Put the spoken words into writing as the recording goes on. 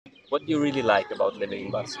What do you really like about living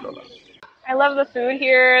in Barcelona? I love the food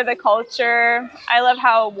here, the culture. I love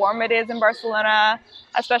how warm it is in Barcelona,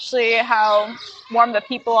 especially how warm the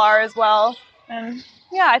people are as well. And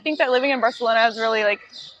yeah, I think that living in Barcelona has really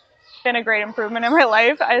been a great improvement in my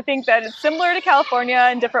life. I think that it's similar to California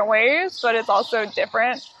in different ways, but it's also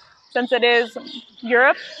different. Since it is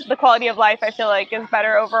Europe, the quality of life I feel like is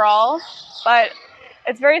better overall. But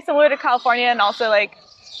it's very similar to California, and also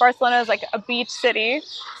Barcelona is like a beach city.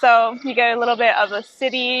 So you get a little bit of the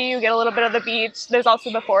city, you get a little bit of the beach. There's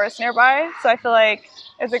also the forest nearby. So I feel like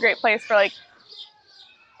it's a great place for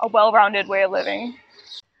a well-rounded way of living.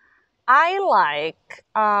 I like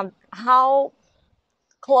how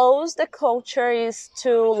close the culture is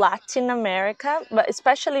to Latin America, but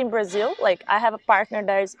especially in Brazil. Like I have a partner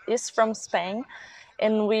that is from Spain,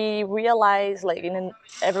 and we realize like in an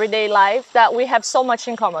everyday life that we have so much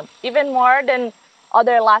in common, even more than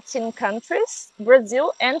other Latin countries.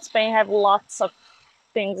 Brazil and Spain have lots of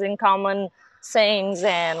things in common, sayings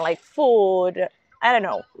and like food. I don't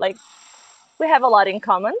know, like we have a lot in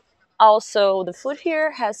common. Also, the food here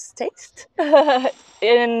has taste,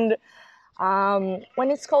 and when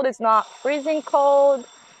it's cold, it's not freezing cold.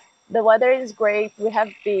 The weather is great. We have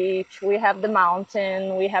beach, we have the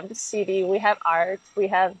mountain, we have the city, we have art, we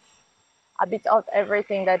have a bit of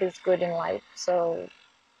everything that is good in life. So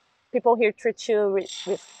people here treat you with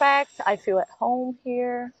respect. I feel at home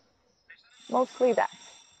here. Mostly that.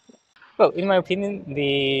 Well, in my opinion,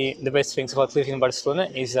 the best things about living in Barcelona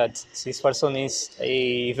is that since Barcelona is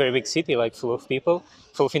a very big city, like full of people,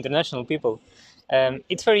 full of international people,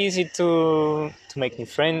 it's very easy to make new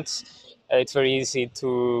friends. It's very easy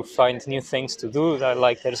to find new things to do.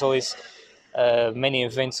 Like there's always many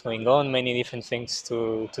events going on, many different things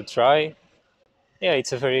to try. Yeah,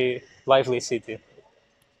 it's a very lively city.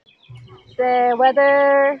 The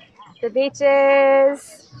weather, the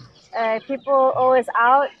beaches, people always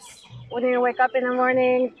out. When you wake up in the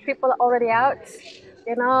morning, people are already out.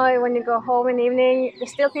 You know, when you go home in the evening,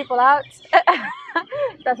 there's still people out.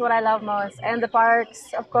 That's what I love most. And the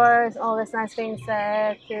parks, of course, all these nice things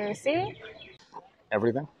to see.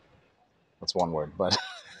 Everything. That's one word, but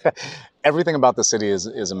everything about the city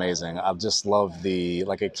is amazing. I just love the,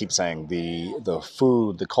 like I keep saying, the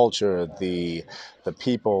food, the culture, the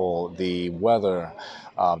people, the weather,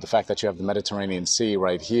 the fact that you have the Mediterranean Sea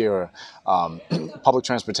right here. Public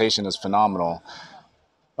transportation is phenomenal.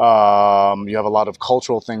 You have a lot of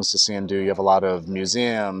cultural things to see and do. You have a lot of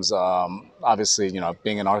museums. Obviously, you know,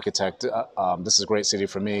 being an architect, this is a great city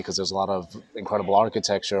for me because there's a lot of incredible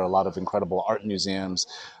architecture, a lot of incredible art museums.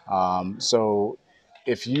 So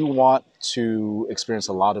if you want to experience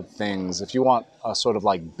a lot of things, if you want a sort of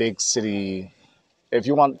like big city, if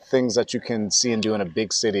you want things that you can see and do in a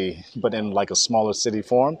big city, but in like a smaller city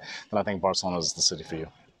form, then I think Barcelona is the city for you.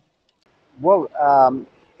 Well,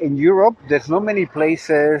 in Europe, there's not many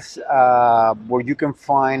places where you can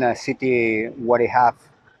find a city where they have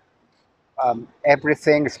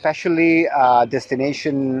everything, especially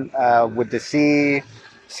destination with the sea,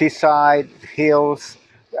 seaside, hills,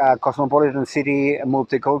 cosmopolitan city,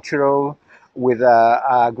 multicultural, with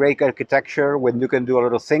a great architecture, when you can do a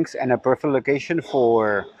lot of things, and a perfect location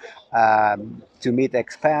for to meet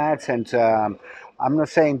expats. And I'm not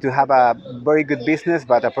saying to have a very good business,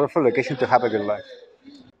 but a perfect location to have a good life.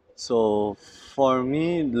 So for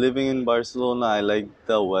me, living in Barcelona, I like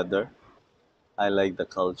the weather, I like the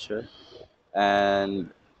culture,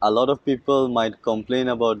 and a lot of people might complain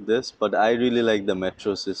about this, but I really like the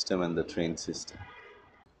metro system and the train system.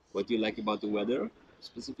 What do you like about the weather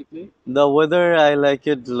specifically? The weather, I like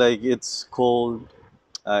it like it's cold,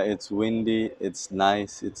 it's windy, it's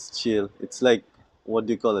nice, it's chill. It's like, what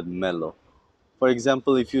do you call it, mellow. For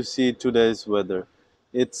example, if you see today's weather,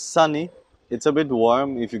 it's sunny. It's a bit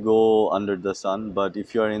warm if you go under the sun, but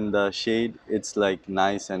if you're in the shade, it's like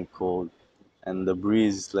nice and cold, and the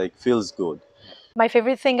breeze like feels good. My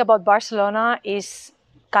favorite thing about Barcelona is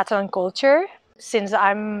Catalan culture, since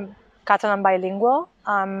I'm Catalan bilingual.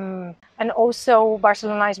 And also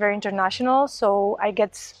Barcelona is very international, so I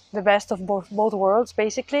get the best of both worlds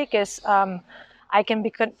basically, because I can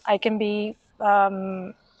be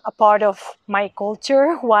a part of my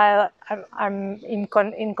culture while I'm in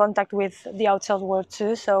contact with the outside world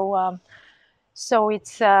too. So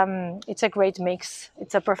it's a great mix.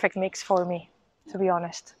 It's a perfect mix for me, to be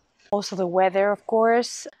honest. Also the weather, of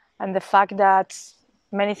course, and the fact that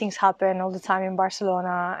many things happen all the time in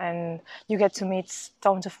Barcelona, and you get to meet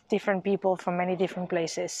tons of different people from many different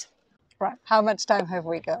places. Right, how much time have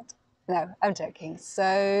we got? No, I'm joking.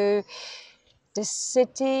 So this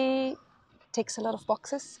city ticks a lot of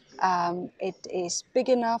boxes. It is big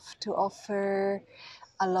enough to offer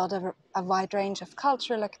a wide range of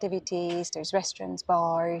cultural activities. There's restaurants,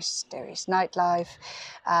 bars, there is nightlife,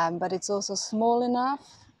 but it's also small enough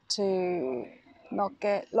to not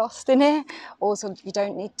get lost in it. Also, you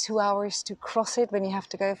don't need 2 hours to cross it when you have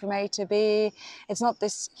to go from A to B. It's not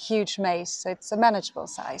this huge maze, so it's a manageable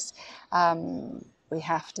size. We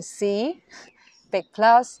have the sea, big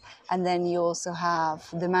plus, and then you also have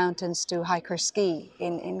the mountains to hike or ski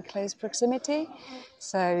in close proximity,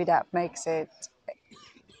 so that makes it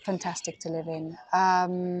fantastic to live in.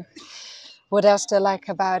 What else do I like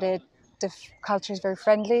about it? The culture is very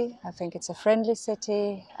friendly. I think it's a friendly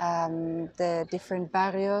city. The different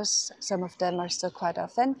barrios, some of them are still quite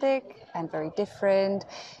authentic and very different.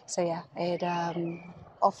 So yeah, it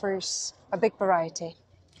offers a big variety.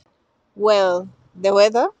 Well, the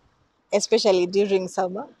weather, especially during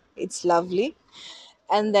summer, it's lovely.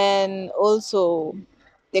 And then also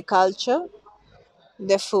the culture,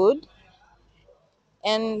 the food,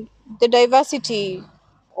 and the diversity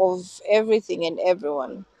of everything and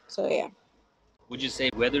everyone. So yeah. Would you say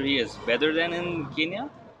weather here is better than in Kenya?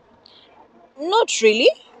 Not really,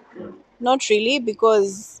 not really,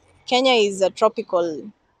 because Kenya is a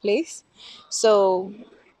tropical place. So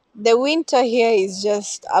the winter here is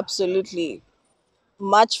just absolutely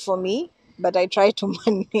much for me, but I try to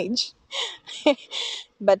manage.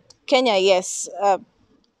 But Kenya, yes,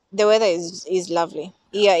 the weather is lovely,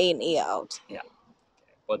 year in, year out. Yeah,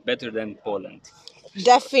 but better than Poland.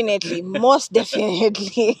 Definitely, most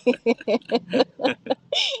definitely.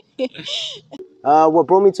 What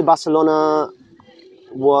brought me to Barcelona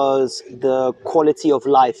was the quality of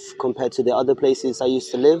life compared to the other places I used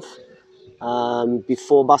to live.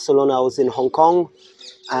 Before Barcelona, I was in Hong Kong,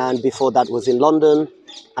 and before that was in London,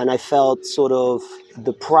 and I felt sort of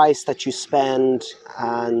the price that you spend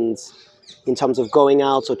and in terms of going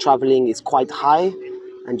out or traveling is quite high,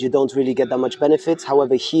 and you don't really get that much benefits.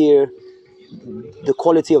 However, here, the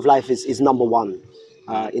quality of life is number one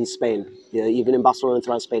in Spain. Yeah, even in Barcelona and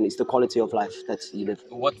throughout Spain, it's the quality of life that you live.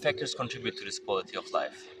 What factors contribute to this quality of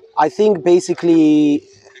life? I think basically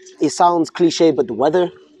it sounds cliche, but the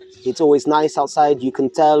weather, it's always nice outside. You can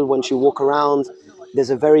tell once you walk around, there's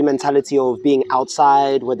a very mentality of being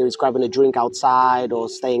outside, whether it's grabbing a drink outside or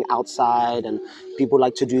staying outside. And people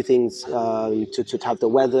like to do things to have the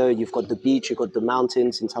weather. You've got the beach, you've got the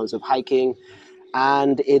mountains in terms of hiking.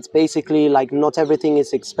 And it's basically like not everything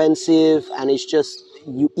is expensive, and it's just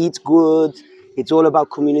you eat good. It's all about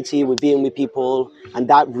community, with being with people, and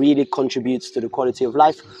that really contributes to the quality of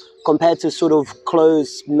life compared to sort of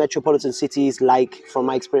closed metropolitan cities like, from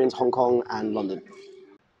my experience, Hong Kong and London.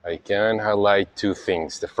 I can highlight two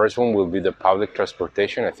things. The first one will be the public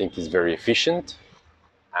transportation. I think is very efficient.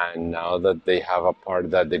 And now that they have a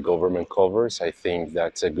part that the government covers, I think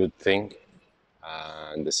that's a good thing.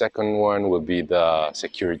 And the second one will be the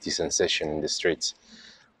security sensation in the streets.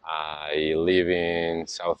 I live in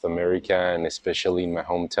South America, and especially in my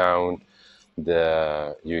hometown,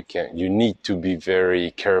 you need to be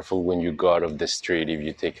very careful when you go out of the street. If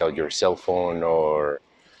you take out your cell phone, or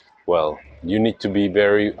well, you need to be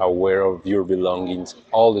very aware of your belongings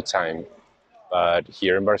all the time. But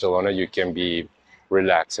here in Barcelona, you can be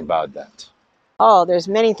relaxed about that. Oh, there's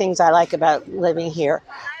many things I like about living here.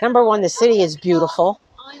 Number one, the city is beautiful.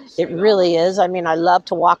 It really is. I mean, I love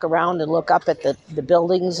to walk around and look up at the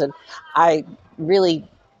buildings, and I really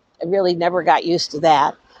never got used to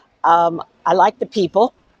that. I like the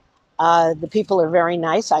people. The people are very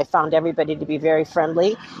nice. I found everybody to be very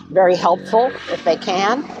friendly, very helpful if they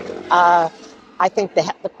can. I think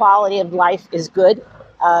the quality of life is good.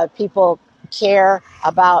 People care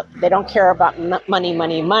about, they don't care about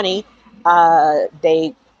money.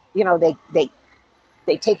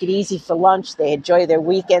 They take it easy for lunch. They enjoy their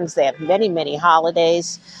weekends. They have many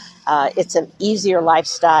holidays. It's an easier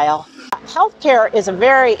lifestyle. Healthcare is a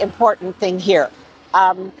very important thing here.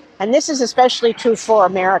 And this is especially true for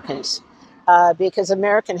Americans because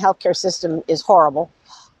American healthcare system is horrible.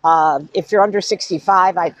 If you're under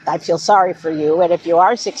 65, I feel sorry for you. And if you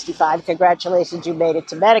are 65, congratulations, you made it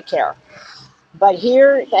to Medicare. But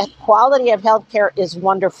here, the quality of healthcare is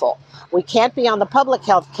wonderful. We can't be on the public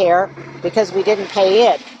healthcare because we didn't pay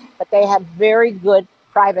it, but they have very good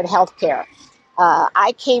private healthcare.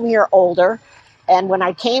 I came here older, and when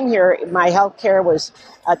I came here, my healthcare was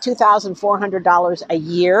 $2,400 a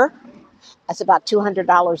year. That's about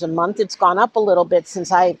 $200 a month. It's gone up a little bit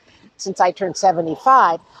since I turned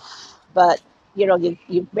 75. But you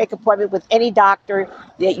make an appointment with any doctor,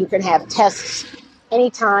 that you can have tests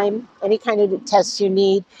anytime, any kind of tests you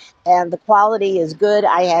need, and the quality is good.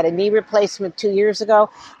 I had a knee replacement 2 years ago,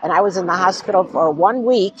 and I was in the hospital for 1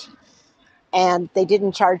 week, and they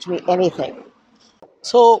didn't charge me anything.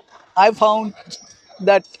 So I found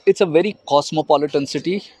that it's a very cosmopolitan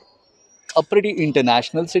city, a pretty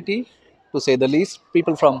international city, to say the least.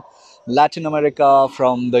 People from Latin America,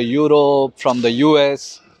 from the Europe, from the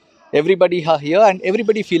US, everybody are here and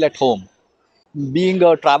everybody feel at home. Being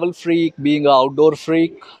a travel freak, being an outdoor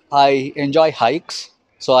freak, I enjoy hikes.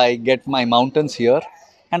 So I get my mountains here.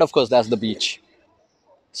 And of course, that's the beach.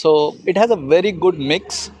 So it has a very good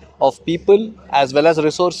mix of people as well as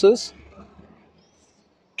resources.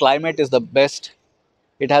 Climate is the best.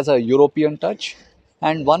 It has a European touch.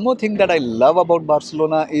 And one more thing that I love about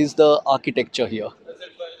Barcelona is the architecture here.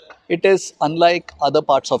 It is unlike other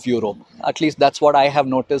parts of Europe. At least that's what I have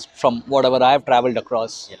noticed from whatever I have traveled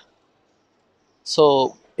across.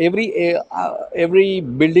 So every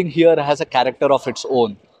building here has a character of its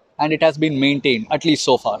own, and it has been maintained at least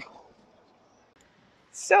so far.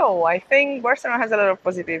 So I think Barcelona has a lot of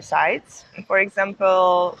positive sides. For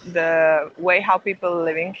example, the way how people are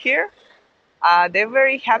living here. They're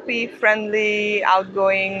very happy, friendly,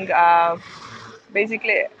 outgoing.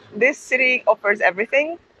 Basically, this city offers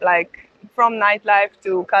everything, like from nightlife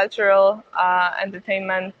to cultural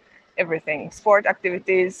entertainment, everything. Sport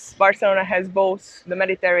activities. Barcelona has both the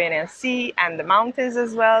Mediterranean Sea and the mountains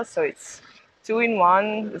as well, so it's two in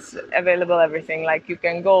one. It's available everything. Like you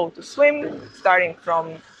can go to swim starting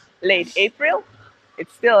from late April.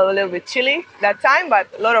 It's still a little bit chilly that time, but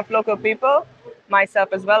a lot of local people, myself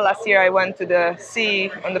as well. Last year I went to the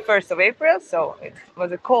sea on the 1st of April, so it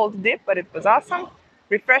was a cold dip, but it was awesome,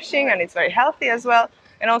 refreshing, and it's very healthy as well.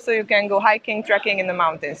 And also you can go hiking, trekking in the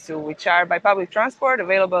mountains too, which are by public transport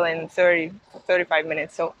available in 30, 35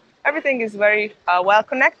 minutes. So everything is very well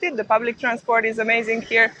connected. The public transport is amazing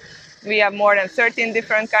here. We have more than 13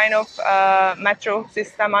 different kind of metro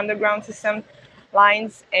system, underground system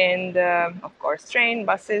lines, and of course train,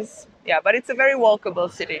 buses. Yeah, but it's a very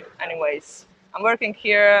walkable city anyways. I'm working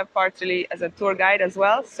here partly as a tour guide as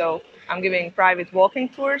well, so I'm giving private walking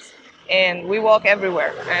tours, and we walk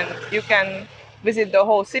everywhere, and you can visit the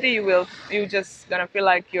whole city. You just gonna feel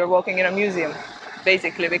like you're walking in a museum,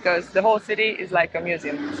 basically, because the whole city is like a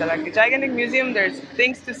museum. So like a gigantic museum. There's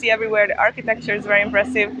things to see everywhere. The architecture is very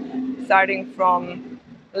impressive, starting from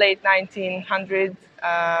late 1900s.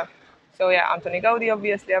 So yeah, Anthony Gaudi,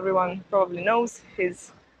 obviously everyone probably knows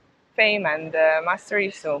his fame and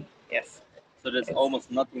mastery. So yes, So there's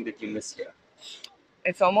almost nothing that you miss here.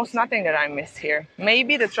 it's almost nothing that I miss here.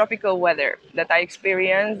 Maybe the tropical weather that I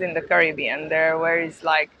experienced in the Caribbean, there where it's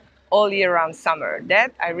like all year round summer.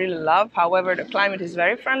 That I really love. However, the climate is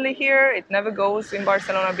very friendly here. It never goes in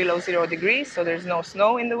Barcelona below 0 degrees, so there's no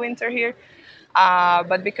snow in the winter here.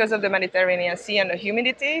 But because of the Mediterranean Sea and the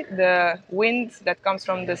humidity, the wind that comes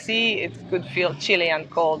from the sea, it could feel chilly and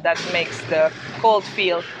cold. That makes the cold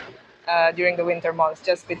feel during the winter months,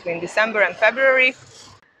 just between December and February.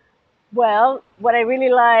 Well, what I really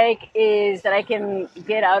like is that I can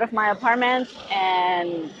get out of my apartment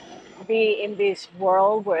and be in this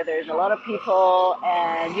world where there's a lot of people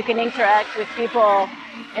and you can interact with people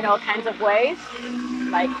in all kinds of ways,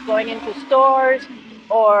 like going into stores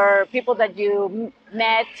or people that you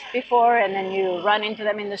met before and then you run into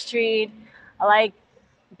them in the street. I like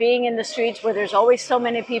being in the streets where there's always so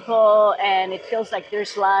many people and it feels like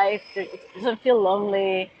there's life. It doesn't feel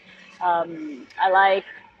lonely. I like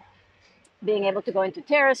being able to go into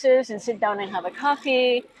terraces and sit down and have a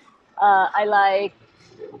coffee. I like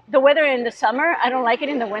the weather in the summer. I don't like it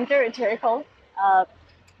in the winter. It's very cold.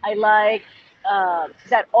 I like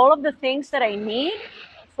that all of the things that I need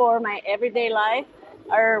for my everyday life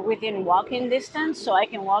are within walking distance. So I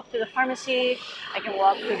can walk to the pharmacy, I can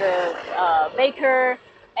walk to the baker,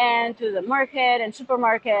 and to the market and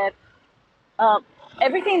supermarket. Uh,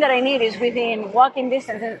 Everything that I need is within walking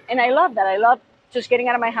distance, and I love that. I love just getting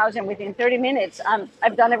out of my house and within 30 minutes,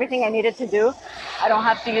 I've done everything I needed to do. I don't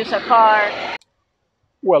have to use a car.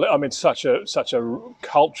 Well, I mean, such a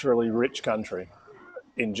culturally rich country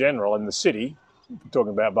in general, and the city,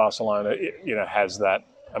 talking about Barcelona, has that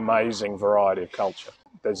amazing variety of culture.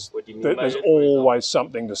 There's always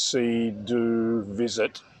something to see, do,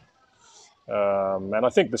 visit. And I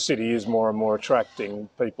think the city is more and more attracting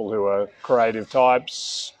people who are creative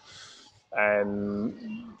types, and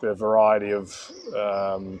the variety of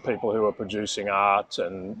people who are producing art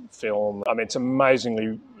and film. I mean, it's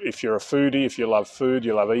amazingly, if you're a foodie, if you love food,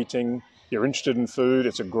 you love eating, you're interested in food,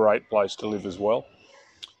 it's a great place to live as well.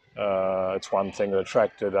 It's one thing that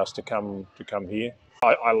attracted us to come here.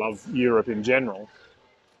 I love Europe in general,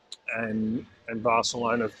 and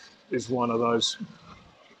Barcelona is one of those.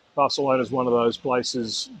 Barcelona is one of those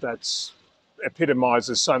places that's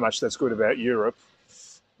epitomizes so much that's good about Europe.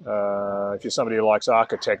 If you're somebody who likes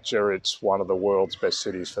architecture, it's one of the world's best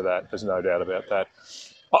cities for that. There's no doubt about that.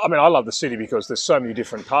 I mean, I love the city because there's so many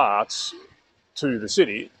different parts to the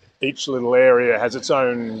city. Each little area has its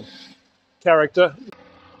own character.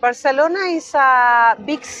 Barcelona is a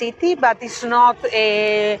big city, but it's not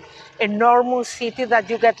a enormous city that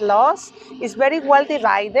you get lost. It's very well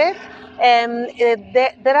divided, and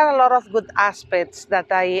there are a lot of good aspects that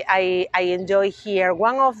I enjoy here.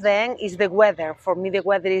 One of them is the weather. For me, the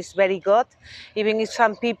weather is very good. Even if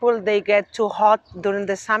some people, they get too hot during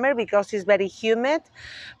the summer because it's very humid,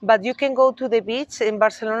 but you can go to the beach. In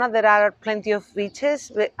Barcelona, there are plenty of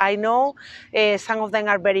beaches. I know some of them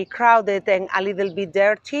are very crowded and a little bit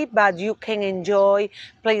dirty, but you can enjoy,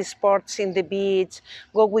 play sports in the beach,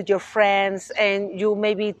 go with your friends, and you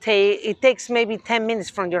maybe it takes maybe 10 minutes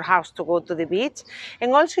from your house to go to the beach.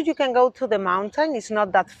 And also you can go to the mountain, it's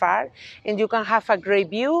not that far, and you can have a great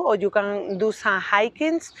view, or you can do some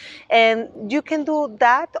hikings. And you can do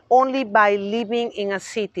that only by living in a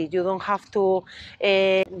city. You don't have to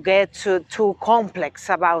get too complex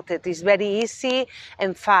about it. It's very easy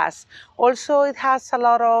and fast. Also, it has a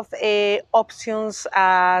lot of options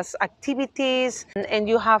as activities, and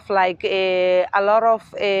you have like a lot of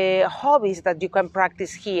hobbies that you can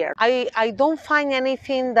practice here. I don't find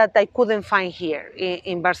anything that I couldn't find here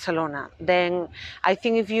in Barcelona. Then I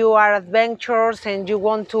think if you are adventurous and you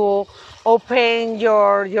want to open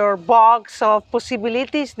your box of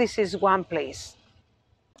possibilities, this is one place.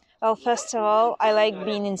 Well, first of all, I like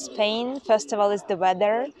being in Spain. First of all, is the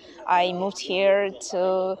weather. I moved here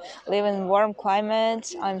to live in warm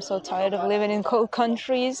climate. I'm so tired of living in cold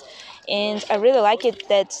countries. And I really like it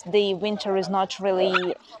that the winter is not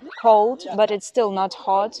really cold, but it's still not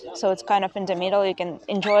hot. So it's kind of in the middle. You can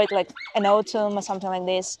enjoy it like an autumn or something like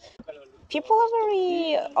this. People are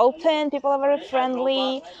very open, people are very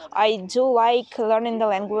friendly. I do like learning the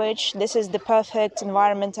language. This is the perfect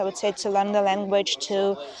environment, I would say, to learn the language,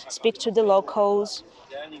 to speak to the locals,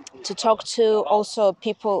 to talk to also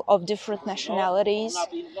people of different nationalities.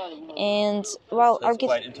 And well, So it's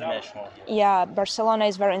quite international. yeah, Barcelona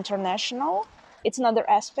is very international. It's another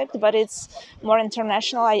aspect, but it's more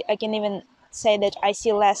international. I can even say that I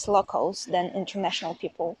see less locals than international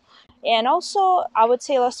people. And also, I would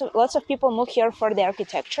say lots of people move here for the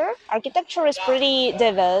architecture. Architecture is pretty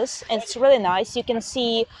diverse, and it's really nice. You can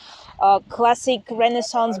see classic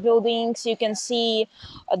Renaissance buildings. You can see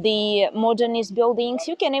the modernist buildings.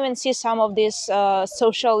 You can even see some of this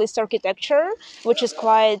socialist architecture, which is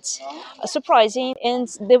quite surprising. And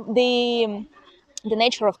the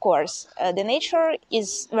nature, of course. The nature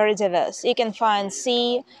is very diverse. You can find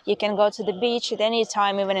sea, you can go to the beach at any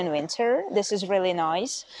time, even in winter. This is really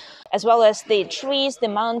nice. As well as the trees, the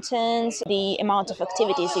mountains, the amount of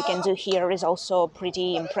activities you can do here is also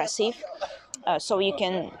pretty impressive. So you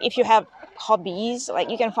can, if you have hobbies, like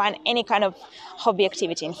you can find any kind of hobby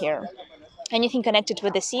activity in here. Anything connected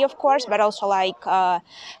with the sea, of course, but also like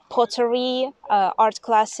pottery, art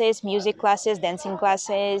classes, music classes, dancing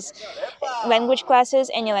classes, language classes,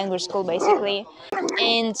 any language school basically.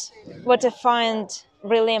 And what I find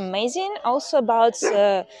really amazing also about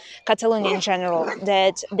Catalonia in general,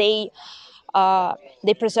 that they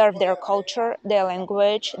preserve their culture, their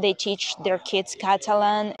language, they teach their kids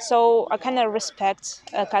Catalan. So I kind of respect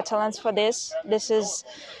Catalans for this. This is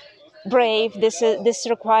brave. This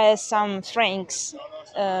requires some strength.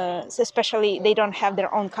 Especially they don't have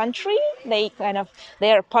their own country. They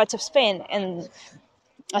are part of Spain, and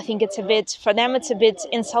I think it's a bit for them. It's a bit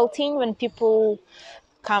insulting when people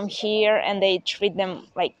come here and they treat them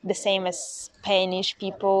like the same as Spanish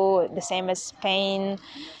people, the same as Spain,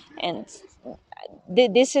 and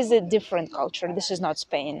this is a different culture. This is not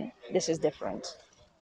Spain. This is different.